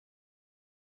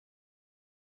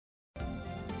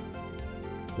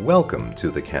Welcome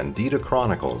to the Candida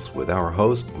Chronicles with our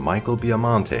host, Michael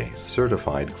Biamonte,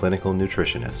 certified clinical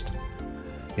nutritionist.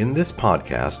 In this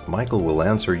podcast, Michael will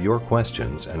answer your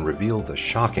questions and reveal the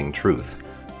shocking truth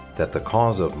that the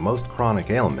cause of most chronic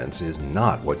ailments is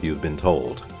not what you've been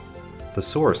told. The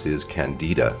source is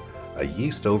Candida, a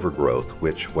yeast overgrowth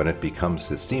which, when it becomes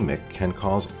systemic, can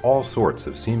cause all sorts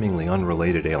of seemingly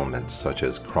unrelated ailments such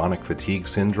as chronic fatigue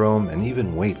syndrome and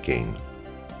even weight gain.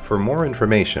 For more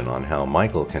information on how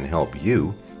Michael can help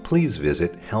you, please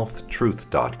visit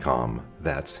healthtruth.com,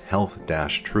 that's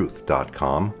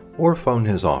health-truth.com, or phone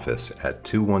his office at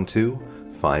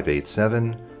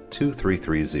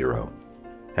 212-587-2330.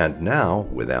 And now,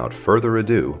 without further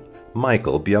ado,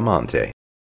 Michael Biamonte.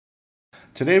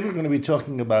 Today we're going to be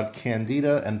talking about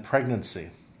Candida and pregnancy.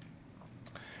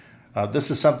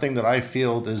 This is something that I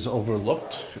feel is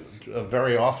overlooked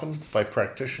very often by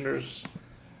practitioners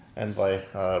and by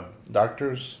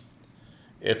doctors.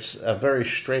 It's a very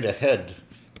straight-ahead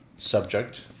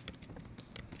subject.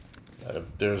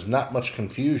 There's not much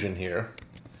confusion here,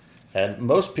 and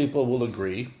most people will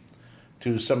agree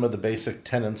to some of the basic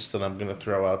tenets that I'm going to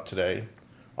throw out today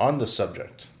on the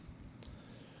subject.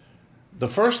 The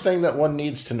first thing that one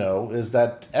needs to know is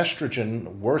that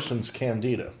estrogen worsens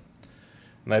Candida,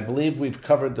 and I believe we've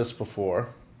covered this before,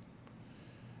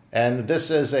 and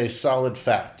this is a solid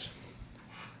fact.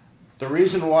 The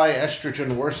reason why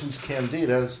estrogen worsens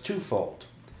Candida is twofold.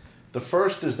 The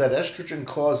first is that estrogen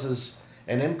causes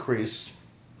an increase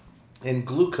in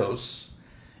glucose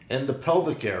in the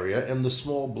pelvic area, in the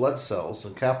small blood cells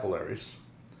and capillaries.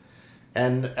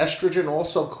 And estrogen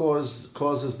also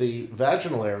causes the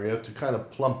vaginal area to kind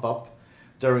of plump up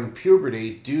during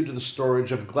puberty due to the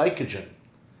storage of glycogen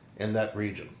in that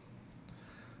region.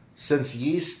 Since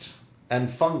yeast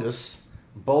and fungus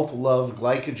both love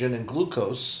glycogen and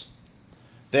glucose,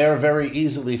 they are very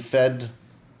easily fed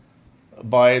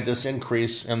by this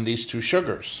increase in these two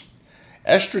sugars.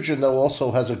 Estrogen, though,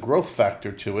 also has a growth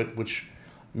factor to it, which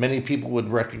many people would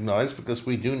recognize because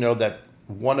we do know that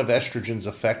one of estrogen's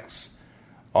effects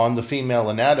on the female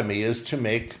anatomy is to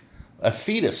make a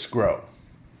fetus grow.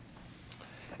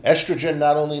 Estrogen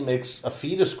not only makes a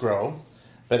fetus grow,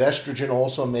 but estrogen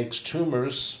also makes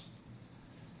tumors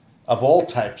of all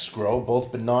types grow,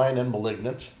 both benign and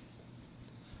malignant.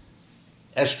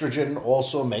 Estrogen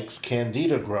also makes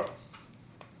Candida grow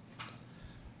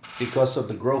because of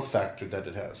the growth factor that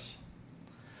it has.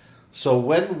 So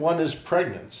when one is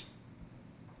pregnant,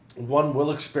 one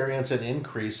will experience an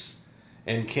increase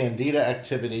in Candida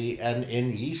activity and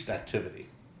in yeast activity.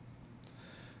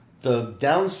 The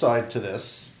downside to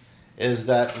this is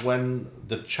that when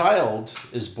the child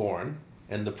is born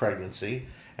in the pregnancy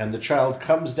and the child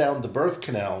comes down the birth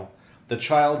canal, the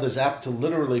child is apt to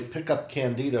literally pick up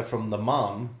Candida from the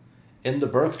mom in the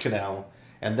birth canal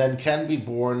and then can be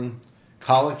born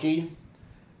colicky,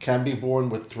 can be born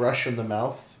with thrush in the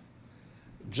mouth,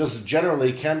 just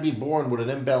generally can be born with an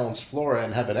imbalanced flora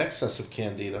and have an excess of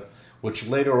Candida, which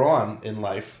later on in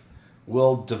life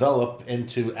will develop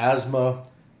into asthma,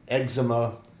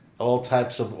 eczema, all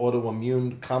types of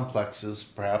autoimmune complexes,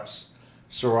 perhaps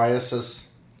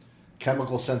psoriasis,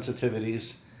 chemical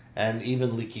sensitivities, and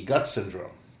even leaky gut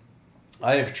syndrome.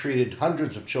 I have treated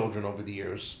hundreds of children over the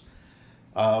years,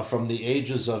 from the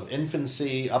ages of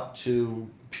infancy up to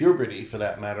puberty, for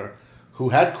that matter, who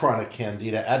had chronic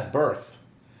Candida at birth.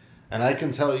 And I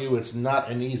can tell you it's not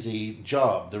an easy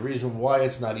job. The reason why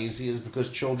it's not easy is because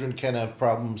children can have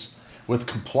problems with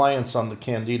compliance on the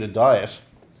Candida diet.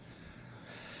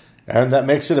 And that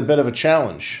makes it a bit of a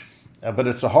challenge. But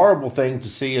it's a horrible thing to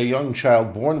see a young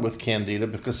child born with Candida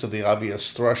because of the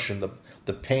obvious thrush and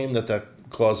the pain that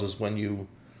causes when you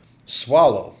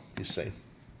swallow, you see.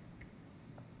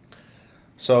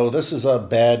 So this is a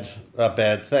bad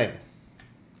thing.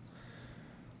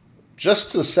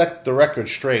 Just to set the record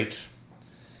straight,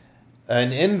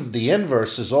 and the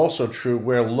inverse is also true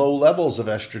where low levels of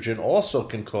estrogen also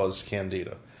can cause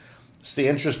Candida. It's the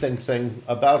interesting thing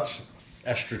about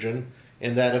estrogen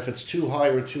in that if it's too high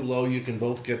or too low, you can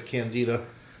both get Candida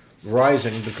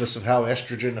rising because of how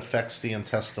estrogen affects the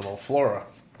intestinal flora.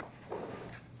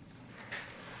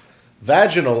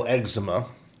 Vaginal eczema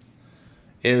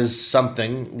is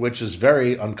something which is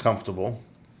very uncomfortable.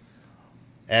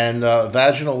 And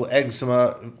vaginal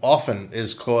eczema often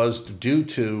is caused due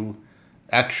to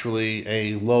actually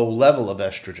a low level of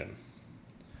estrogen.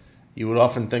 You would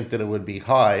often think that it would be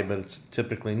high, but it's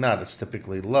typically not. It's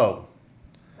typically low.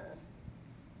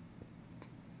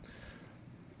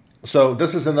 So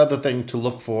this is another thing to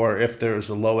look for if there's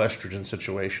a low estrogen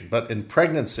situation. But in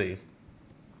pregnancy,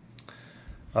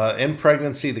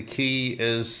 the key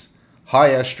is high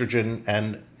estrogen,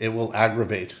 and it will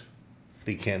aggravate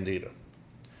the candida.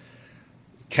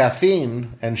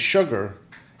 Caffeine and sugar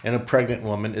in a pregnant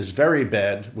woman is very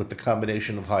bad with the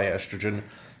combination of high estrogen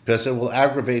because it will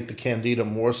aggravate the candida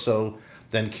more so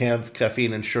than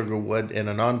caffeine and sugar would in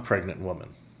a non-pregnant woman.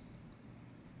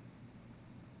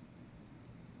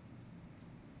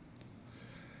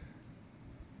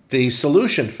 The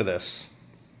solution for this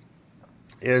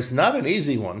is not an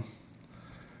easy one,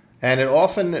 and it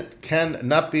often can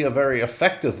not be a very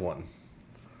effective one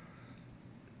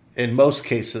in most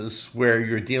cases where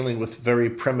you're dealing with very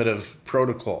primitive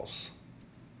protocols.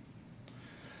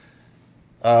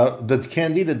 The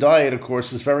Candida diet, of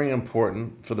course, is very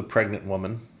important for the pregnant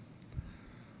woman.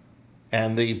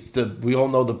 And we all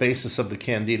know the basis of the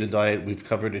Candida diet. We've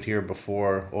covered it here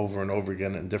before, over and over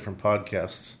again in different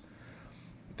podcasts.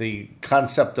 The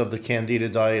concept of the Candida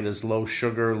diet is low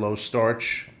sugar, low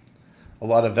starch, a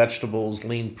lot of vegetables,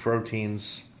 lean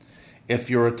proteins. If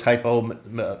you're a type O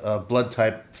blood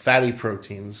type, fatty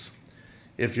proteins.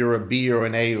 If you're a B or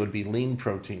an A, it would be lean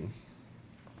protein.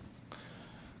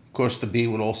 Of course, the B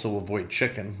would also avoid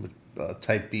chicken.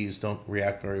 Type Bs don't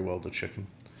react very well to chicken.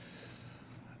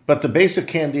 But the basic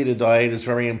Candida diet is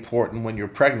very important when you're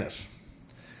pregnant.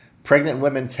 Pregnant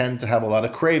women tend to have a lot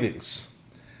of cravings.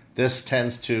 This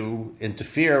tends to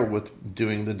interfere with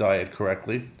doing the diet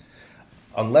correctly.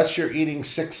 Unless you're eating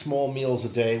 6 small meals a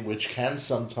day, which can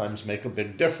sometimes make a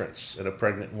big difference in a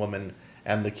pregnant woman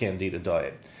and the Candida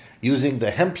diet. Using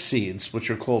the hemp seeds, which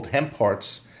are called hemp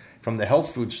hearts, from the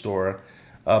health food store,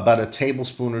 about a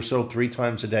tablespoon or so 3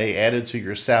 times a day, added to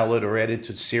your salad or added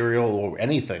to cereal or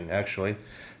anything, actually,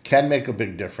 can make a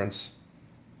big difference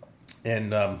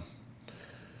in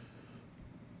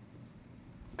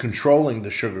controlling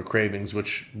the sugar cravings,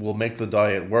 which will make the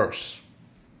diet worse.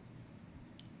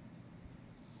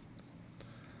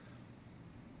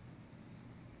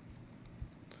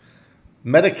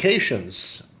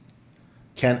 Medications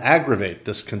can aggravate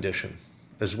this condition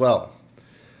as well.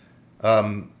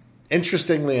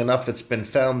 Interestingly enough, it's been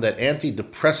found that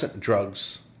antidepressant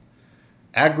drugs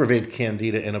aggravate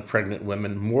Candida in a pregnant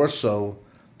woman more so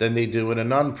than they do in a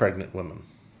non-pregnant woman.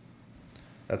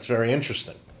 That's very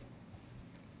interesting.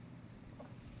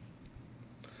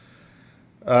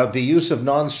 The use of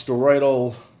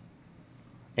non-steroidal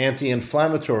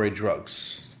anti-inflammatory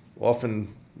drugs,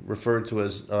 often referred to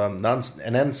as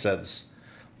NSAIDs.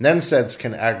 NSAIDs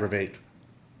can aggravate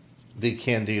the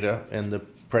Candida in the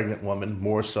pregnant woman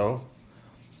more so.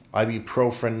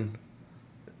 Ibuprofen,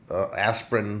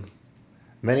 aspirin,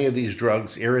 many of these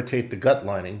drugs irritate the gut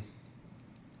lining.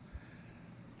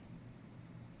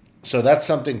 So that's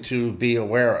something to be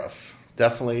aware of.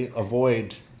 Definitely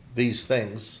avoid these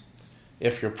things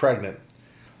if you're pregnant.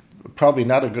 Probably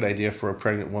not a good idea for a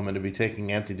pregnant woman to be taking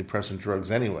antidepressant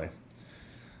drugs anyway.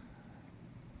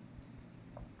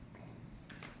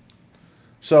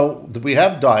 So we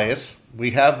have diet,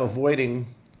 we have avoiding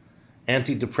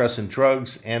antidepressant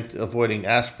drugs, avoiding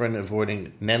aspirin,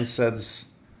 avoiding NSAIDs.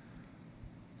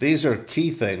 These are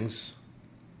key things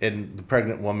in the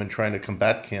pregnant woman trying to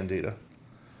combat Candida.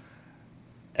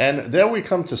 And then we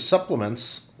come to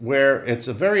supplements where it's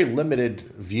a very limited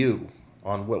view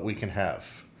on what we can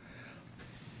have.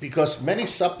 Because many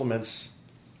supplements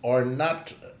are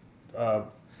not,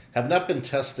 have not been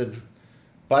tested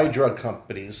by drug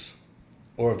companies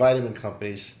or vitamin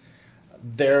companies.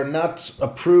 They're not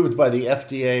approved by the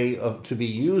FDA to be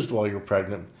used while you're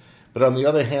pregnant. But on the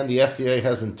other hand, the FDA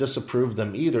hasn't disapproved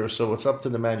them either, so it's up to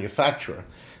the manufacturer.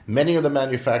 Many of the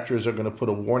manufacturers are going to put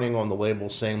a warning on the label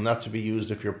saying not to be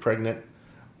used if you're pregnant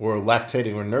or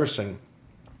lactating or nursing,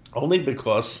 only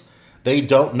because they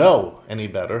don't know any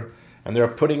better, and they're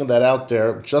putting that out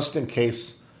there just in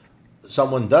case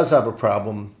someone does have a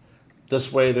problem.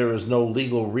 This way there is no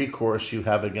legal recourse you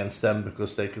have against them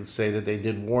because they could say that they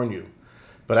did warn you.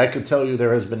 But I could tell you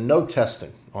there has been no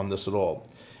testing on this at all.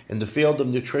 In the field of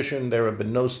nutrition, there have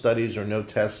been no studies or no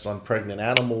tests on pregnant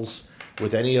animals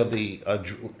with any of the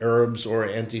herbs or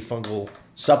antifungal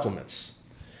supplements.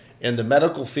 In the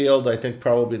medical field, I think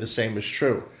probably the same is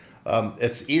true.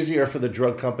 It's easier for the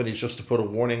drug companies just to put a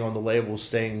warning on the label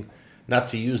saying not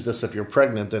to use this if you're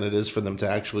pregnant than it is for them to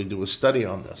actually do a study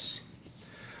on this.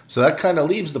 So that kind of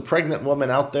leaves the pregnant woman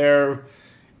out there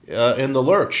in the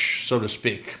lurch, so to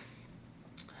speak.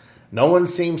 No one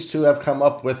seems to have come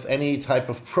up with any type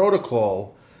of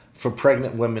protocol for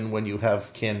pregnant women when you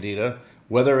have Candida,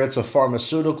 whether it's a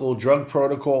pharmaceutical drug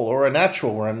protocol or a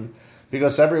natural one,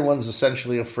 because everyone's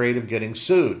essentially afraid of getting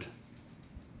sued.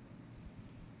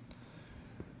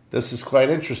 This is quite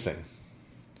interesting.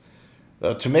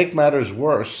 To make matters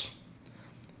worse,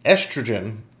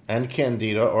 estrogen and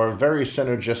Candida are very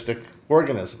synergistic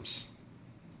organisms.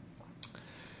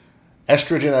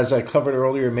 Estrogen, as I covered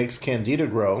earlier, makes Candida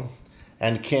grow,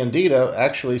 and Candida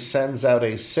actually sends out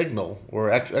a signal,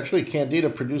 or actually Candida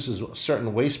produces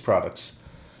certain waste products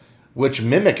which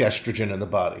mimic estrogen in the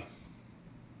body.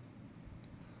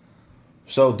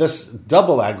 So this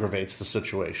double aggravates the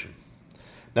situation.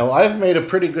 Now, I've made a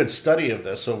pretty good study of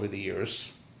this over the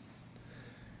years,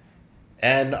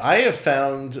 and I have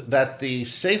found that the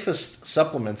safest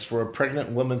supplements for a pregnant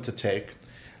woman to take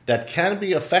that can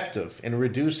be effective in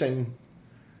reducing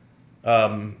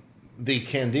the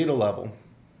Candida level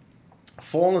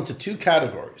fall into two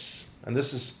categories. And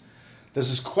this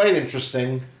is quite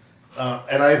interesting,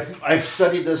 and I've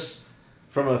studied this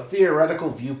from a theoretical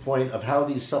viewpoint of how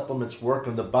these supplements work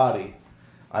in the body.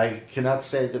 I cannot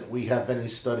say that we have any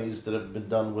studies that have been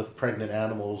done with pregnant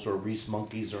animals or Reese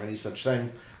monkeys or any such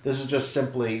thing. This is just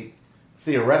simply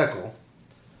theoretical.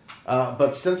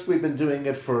 But since we've been doing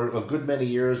it for a good many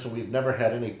years and we've never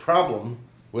had any problem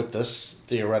with this,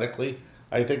 theoretically,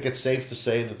 I think it's safe to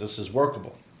say that this is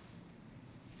workable.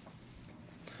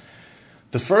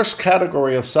 The first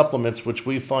category of supplements which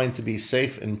we find to be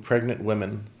safe in pregnant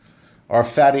women are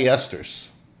fatty esters.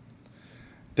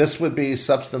 This would be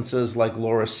substances like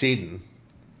lauricidin,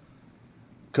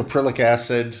 caprylic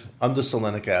acid,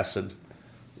 undecilinic acid.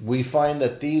 We find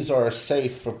that these are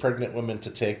safe for pregnant women to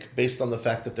take based on the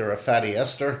fact that they're a fatty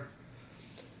ester,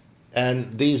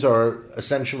 and these are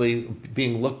essentially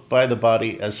being looked by the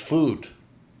body as food.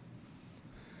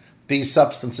 These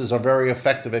substances are very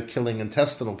effective at killing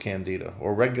intestinal candida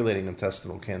or regulating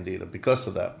intestinal candida because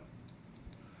of that.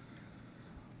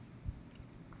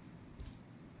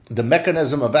 The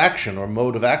mechanism of action or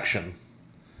mode of action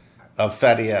of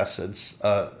fatty acid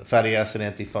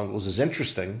antifungals is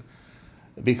interesting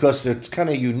because it's kind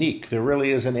of unique. There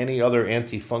really isn't any other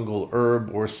antifungal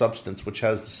herb or substance which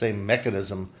has the same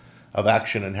mechanism of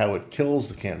action and how it kills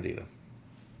the candida.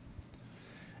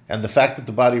 And the fact that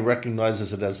the body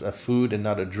recognizes it as a food and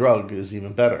not a drug is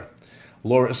even better.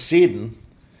 Lauricidin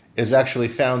is actually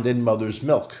found in mother's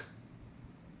milk.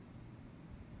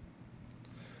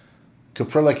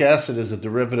 Caprylic acid is a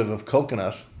derivative of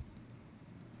coconut,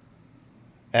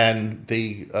 and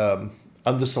the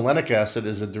undecilinic acid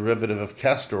is a derivative of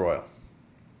castor oil.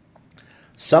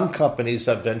 Some companies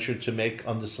have ventured to make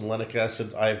undecilinic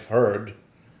acid, I've heard,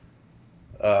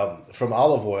 from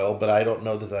olive oil, but I don't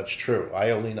know that that's true.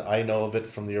 I know of it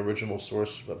from the original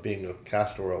source of being a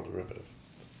castor oil derivative.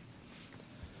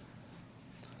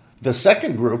 The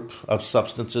second group of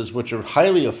substances which are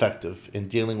highly effective in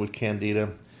dealing with candida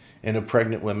in a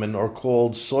pregnant woman are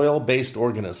called soil-based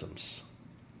organisms,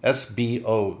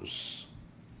 SBOs.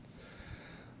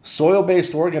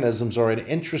 Soil-based organisms are an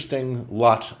interesting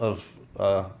lot of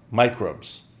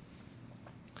microbes.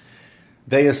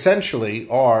 They essentially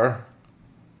are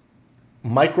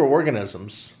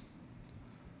microorganisms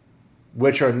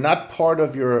which are not part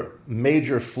of your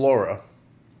major flora.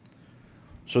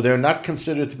 So they're not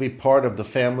considered to be part of the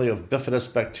family of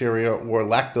bifidobacteria or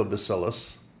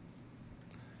lactobacillus.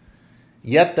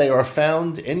 Yet they are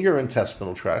found in your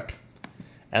intestinal tract,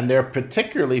 and they're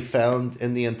particularly found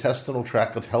in the intestinal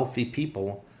tract of healthy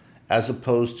people as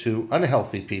opposed to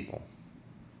unhealthy people.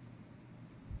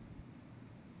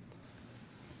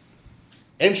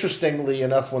 Interestingly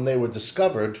enough, when they were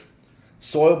discovered,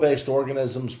 soil-based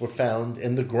organisms were found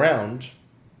in the ground,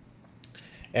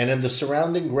 and in the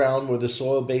surrounding ground where the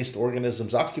soil-based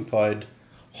organisms occupied,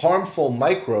 harmful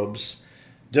microbes,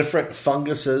 different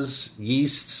funguses,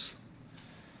 yeasts,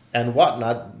 and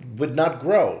whatnot would not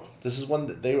grow. This is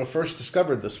when they were first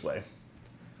discovered this way.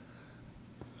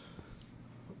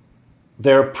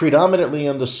 They're predominantly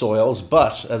in the soils,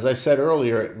 but as I said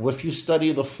earlier, if you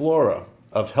study the flora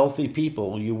of healthy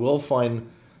people, you will find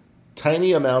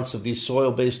tiny amounts of these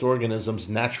soil-based organisms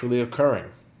naturally occurring.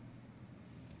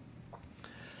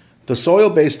 The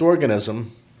soil-based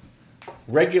organism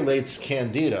regulates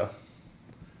candida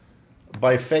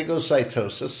by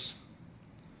phagocytosis.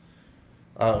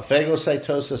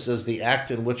 Phagocytosis is the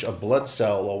act in which a blood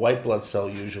cell, a white blood cell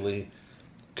usually,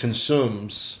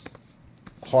 consumes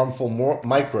harmful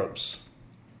microbes.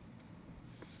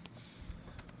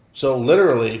 So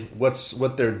literally,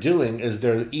 what they're doing is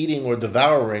they're eating or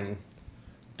devouring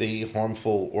the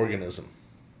harmful organism.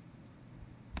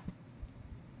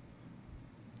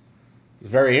 It's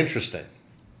very interesting.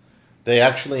 They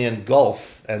actually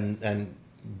engulf and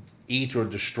eat or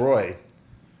destroy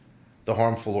the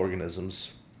harmful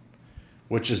organisms,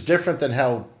 which is different than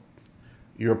how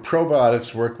your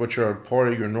probiotics work, which are part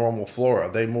of your normal flora.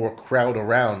 They more crowd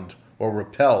around or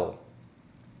repel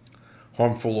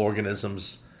harmful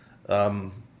organisms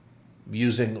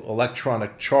using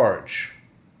electronic charge.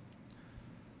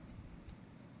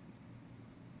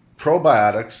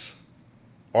 Probiotics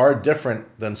are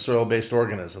different than soil-based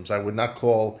organisms. I would not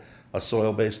call a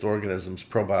soil-based organisms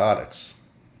probiotics.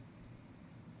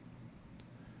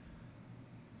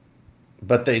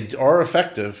 But they are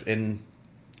effective in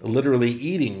literally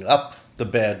eating up the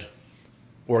bad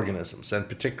organisms, and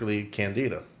particularly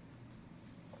Candida.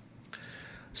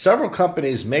 Several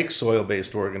companies make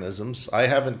soil-based organisms. I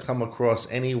haven't come across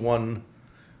any one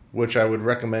which I would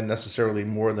recommend necessarily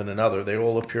more than another. They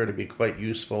all appear to be quite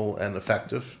useful and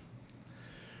effective.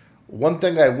 One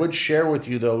thing I would share with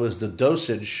you, though, is the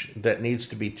dosage that needs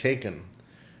to be taken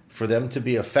for them to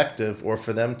be effective or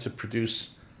for them to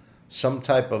produce some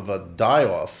type of a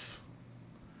die-off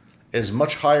is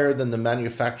much higher than the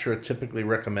manufacturer typically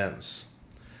recommends.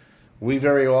 We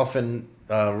very often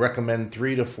recommend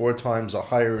 3 to 4 times a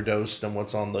higher dose than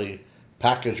what's on the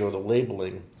package or the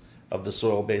labeling of the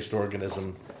soil-based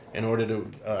organism in order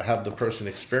to have the person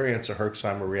experience a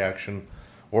Herxheimer reaction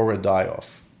or a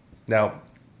die-off. Now,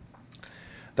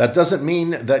 that doesn't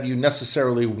mean that you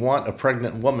necessarily want a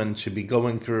pregnant woman to be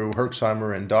going through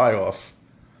Herxheimer and die-off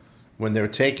when they're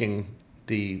taking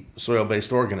the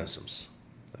soil-based organisms.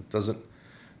 It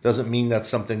doesn't mean that's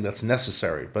something that's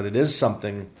necessary, but it is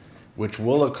something which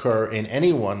will occur in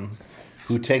anyone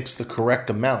who takes the correct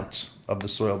amount of the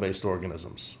soil-based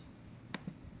organisms.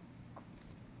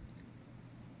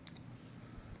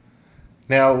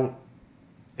 Now,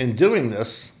 in doing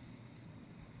this,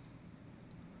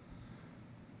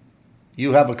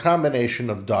 you have a combination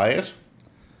of diet,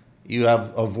 you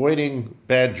have avoiding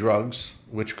bad drugs,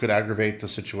 which could aggravate the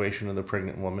situation of the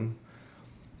pregnant woman,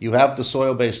 you have the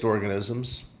soil-based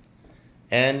organisms,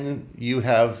 and you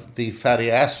have the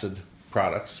fatty acid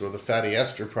products, or the fatty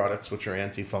ester products, which are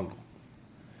antifungal.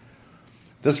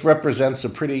 This represents a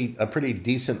pretty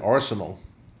decent arsenal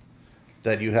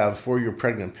that you have for your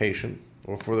pregnant patient,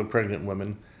 or for the pregnant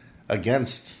women,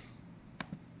 against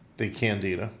the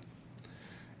Candida.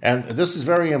 And this is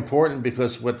very important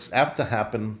because what's apt to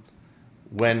happen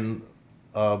when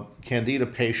a Candida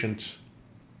patient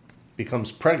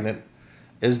becomes pregnant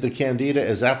is the Candida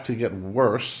is apt to get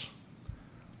worse.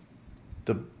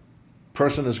 The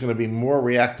person is going to be more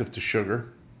reactive to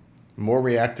sugar, more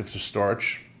reactive to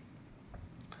starch,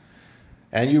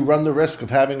 and you run the risk of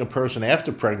having a person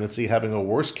after pregnancy having a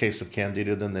worse case of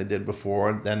Candida than they did before.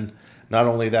 And then not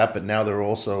only that, but now they're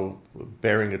also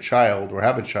bearing a child or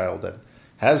have a child that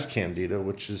has Candida,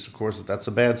 which is, of course, that's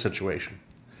a bad situation.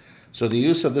 So the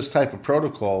use of this type of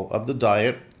protocol of the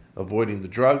diet, avoiding the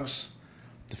drugs,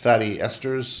 the fatty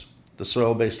esters, the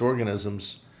soil-based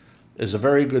organisms, is a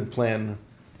very good plan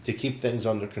to keep things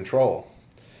under control.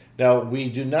 Now, we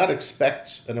do not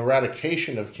expect an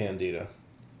eradication of Candida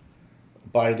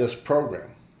by this program.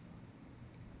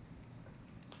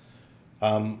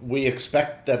 We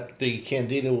expect that the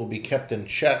Candida will be kept in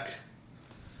check.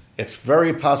 It's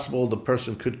very possible the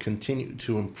person could continue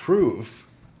to improve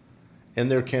in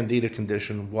their Candida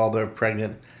condition while they're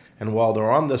pregnant and while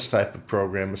they're on this type of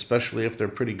program, especially if they're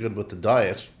pretty good with the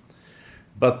diet.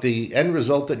 But the end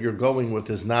result that you're going with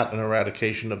is not an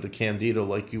eradication of the Candida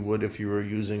like you would if you were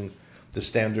using the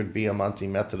standard Biamonte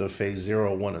method of phase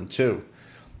 0, 1, and 2.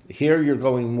 Here you're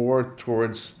going more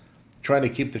towards trying to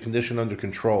keep the condition under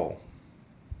control.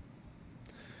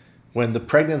 When the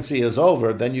pregnancy is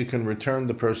over, then you can return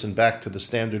the person back to the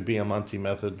standard Biamonte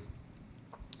method,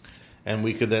 and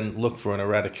we could then look for an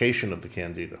eradication of the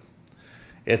Candida.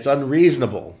 It's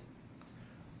unreasonable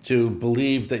to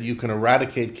believe that you can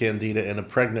eradicate Candida in a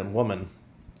pregnant woman.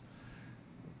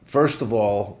 First of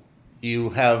all,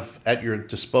 you have at your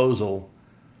disposal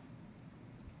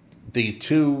the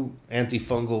 2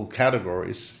 antifungal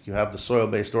categories. You have the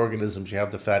soil-based organisms, you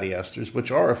have the fatty esters, which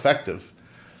are effective,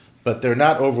 but they're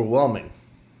not overwhelming.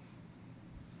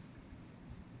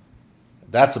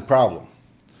 That's a problem.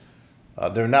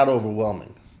 They're not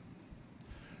overwhelming.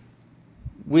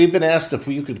 We've been asked if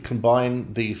we could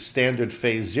combine the standard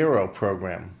phase 0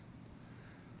 program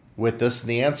with this, and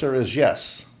the answer is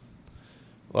yes.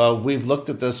 We've looked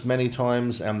at this many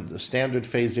times, and the standard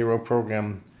phase 0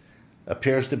 program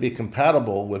appears to be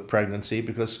compatible with pregnancy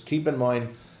because, keep in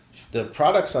mind, the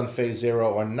products on phase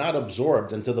 0 are not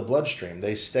absorbed into the bloodstream.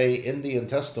 They stay in the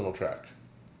intestinal tract.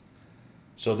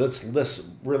 So this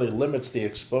really limits the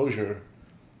exposure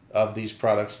of these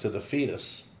products to the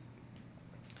fetus.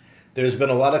 There's been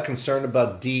a lot of concern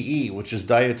about DE, which is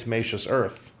diatomaceous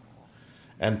earth,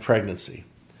 and pregnancy.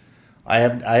 I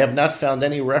have not found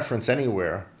any reference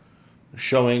anywhere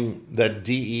showing that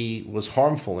DE was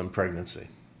harmful in pregnancy.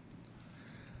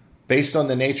 based on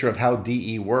the nature of how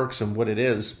DE works and what it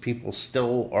is, people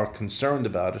still are concerned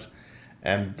about it.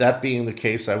 And that being the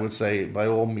case, I would say by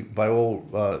all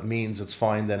means, it's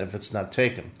fine then if it's not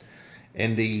taken.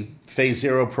 In the Phase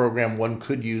 0 program, one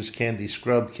could use Candy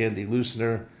Scrub, Candy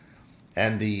Loosener,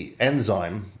 and the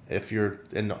enzyme. If you're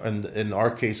in our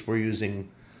case, we're using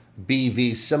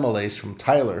BV Similase from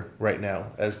Tyler right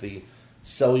now as the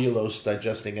cellulose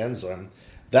digesting enzyme.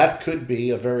 That could be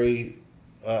a very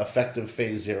effective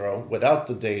Phase 0 without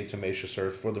the diatomaceous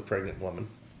earth for the pregnant woman.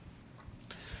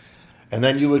 And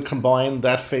then you would combine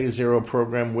that Phase 0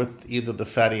 program with either the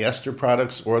fatty ester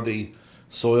products or the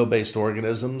soil-based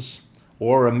organisms,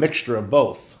 or a mixture of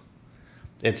both.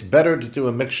 It's better to do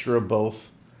a mixture of both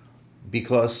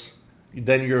because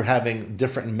then you're having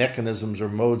different mechanisms or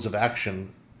modes of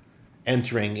action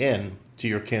entering in to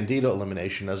your Candida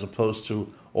elimination as opposed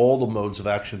to all the modes of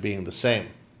action being the same.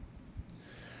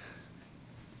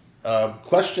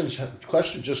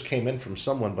 Question just came in from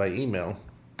someone by email,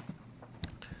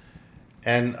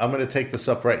 and I'm going to take this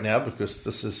up right now because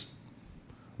this is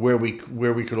where we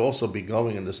could also be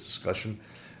going in this discussion.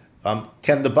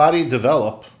 Can the body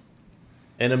develop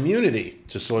an immunity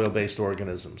to soil-based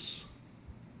organisms?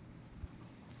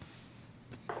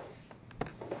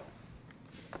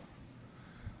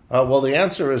 Well, the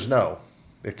answer is no.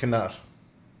 It cannot.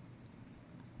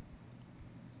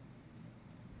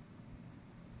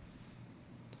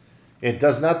 It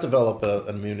does not develop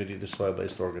an immunity to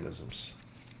soil-based organisms.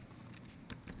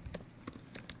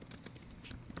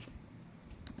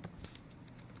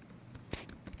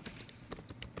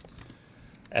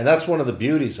 And that's one of the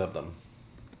beauties of them.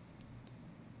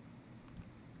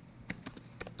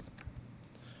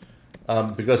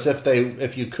 Because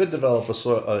if you could develop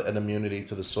an immunity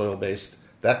to the soil-based,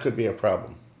 that could be a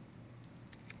problem.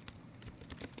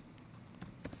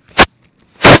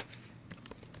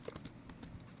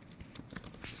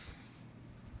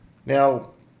 Now,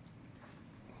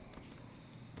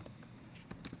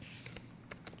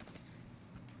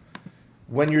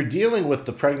 when you're dealing with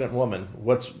the pregnant woman,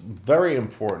 what's very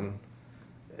important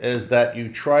is that you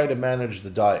try to manage the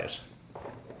diet.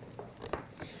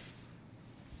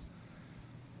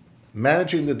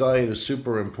 Managing the diet is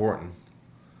super important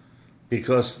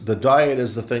because the diet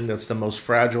is the thing that's the most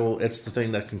fragile. It's the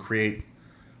thing that can create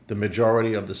the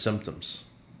majority of the symptoms.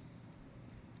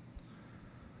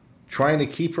 Trying to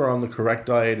keep her on the correct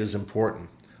diet is important.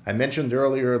 I mentioned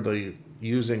earlier the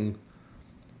using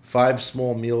 5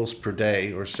 small meals per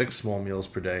day or 6 small meals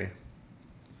per day.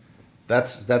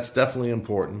 That's definitely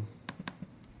important.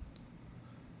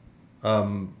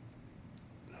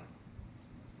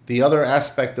 The other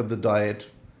aspect of the diet,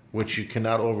 which you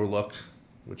cannot overlook,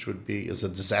 which is a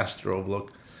disaster to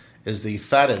overlook, is the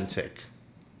fat intake.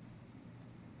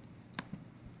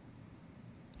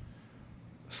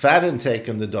 Fat intake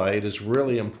in the diet is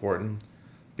really important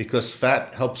because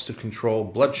fat helps to control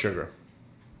blood sugar.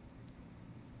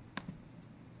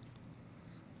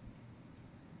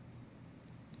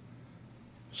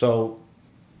 So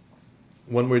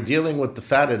when we're dealing with the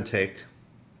fat intake,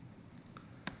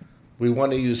 we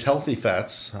want to use healthy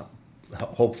fats,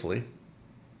 hopefully.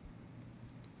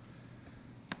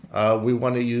 We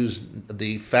want to use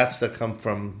the fats that come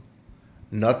from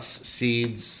nuts,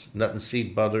 seeds, nut and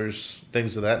seed butters,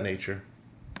 things of that nature.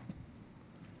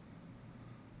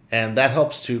 And that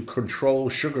helps to control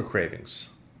sugar cravings.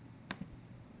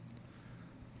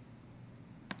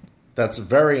 That's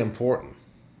very important.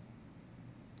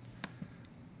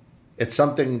 It's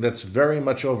something that's very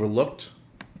much overlooked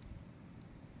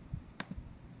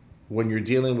when you're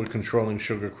dealing with controlling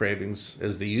sugar cravings,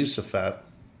 is the use of fat,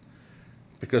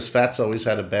 because fat's always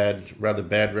had a rather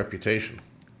bad reputation.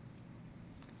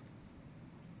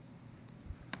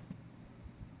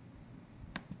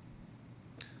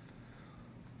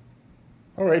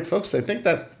 All right, folks, I think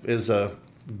that is a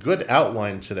good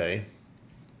outline today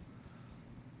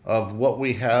of what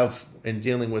we have in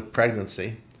dealing with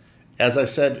pregnancy. As I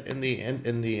said in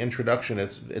the introduction,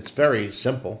 it's very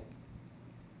simple.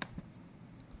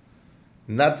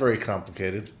 Not very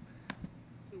complicated.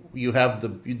 You have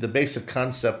the basic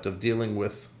concept of dealing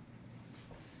with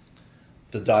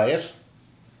the diet,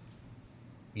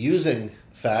 using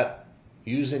fat,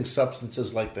 using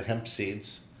substances like the hemp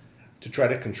seeds to try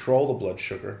to control the blood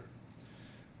sugar,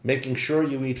 making sure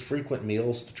you eat frequent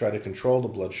meals to try to control the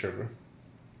blood sugar.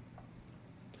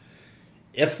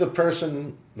 If the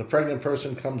pregnant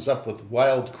person comes up with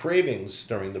wild cravings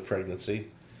during the pregnancy,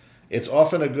 it's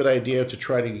often a good idea to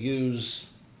try to use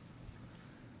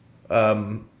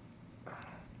some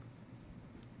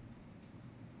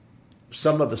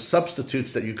of the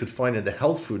substitutes that you could find in the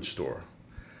health food store,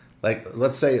 Like,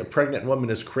 let's say a pregnant woman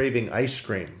is craving ice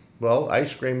cream. Well,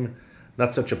 ice cream,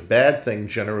 not such a bad thing,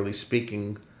 generally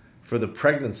speaking, for the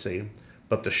pregnancy,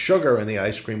 but the sugar in the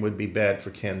ice cream would be bad for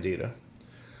Candida.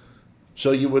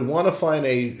 So you would want to find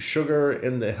a sugar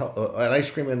in the an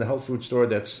ice cream in the health food store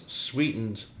that's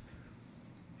sweetened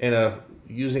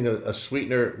using a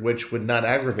sweetener which would not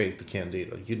aggravate the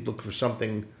Candida. You'd look for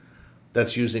something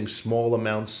that's using small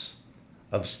amounts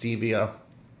of stevia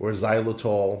or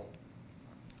xylitol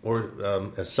or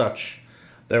as such.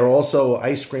 There are also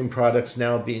ice cream products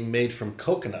now being made from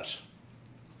coconut,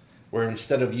 where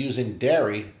instead of using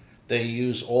dairy, they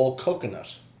use all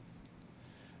coconut.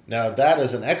 Now that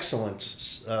is an excellent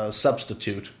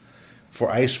substitute for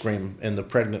ice cream in the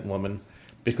pregnant woman,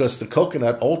 because the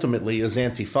coconut ultimately is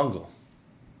antifungal.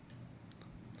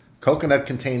 Coconut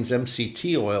contains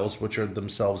MCT oils, which are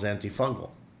themselves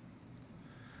antifungal.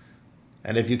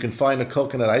 And if you can find a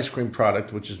coconut ice cream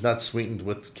product which is not sweetened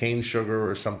with cane sugar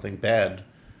or something bad,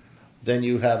 then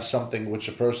you have something which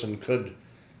a person could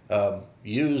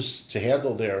use to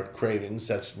handle their cravings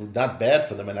that's not bad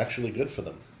for them and actually good for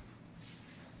them.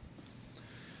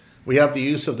 We have the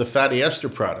use of the fatty ester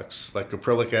products like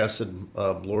caprylic acid,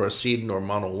 lauricidin or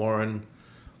monolaurin,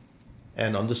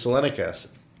 and undecylenic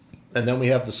acid. And then we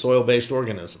have the soil-based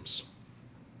organisms.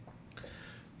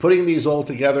 Putting these all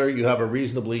together, you have a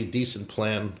reasonably decent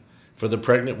plan for the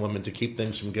pregnant woman to keep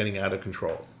things from getting out of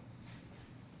control.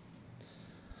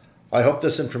 I hope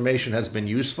this information has been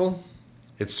useful.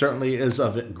 It certainly is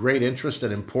of great interest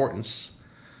and importance,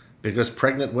 because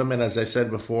pregnant women, as I said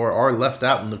before, are left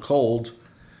out in the cold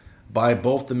by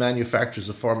both the manufacturers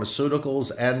of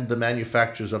pharmaceuticals and the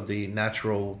manufacturers of the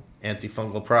natural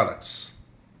antifungal products.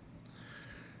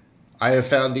 I have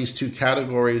found these two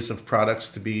categories of products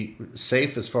to be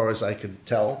safe as far as I could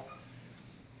tell.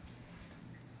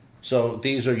 So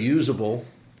these are usable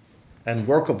and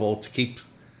workable to keep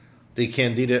the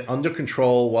Candida under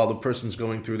control while the person's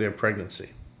going through their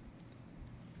pregnancy.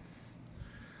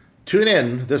 Tune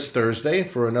in this Thursday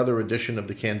for another edition of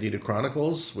the Candida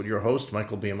Chronicles with your host,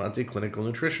 Michael Biamonte, clinical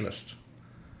nutritionist.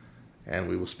 And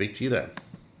we will speak to you then.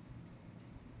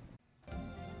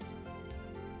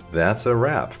 That's a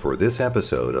wrap for this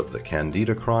episode of the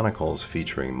Candida Chronicles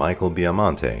featuring Michael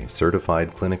Biamonte,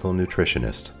 certified clinical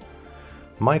nutritionist.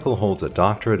 Michael holds a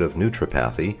doctorate of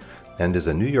naturopathy and is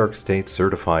a New York State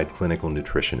certified clinical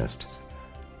nutritionist.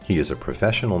 He is a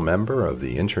professional member of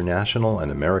the International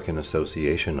and American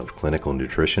Association of Clinical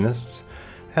Nutritionists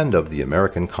and of the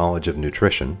American College of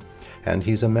Nutrition, and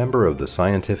he's a member of the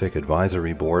Scientific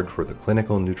Advisory Board for the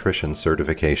Clinical Nutrition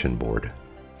Certification Board.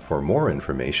 For more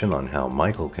information on how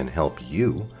Michael can help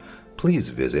you, please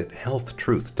visit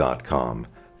healthtruth.com,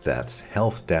 that's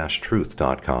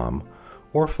health-truth.com,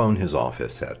 or phone his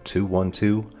office at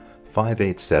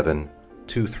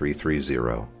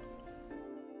 212-587-2330.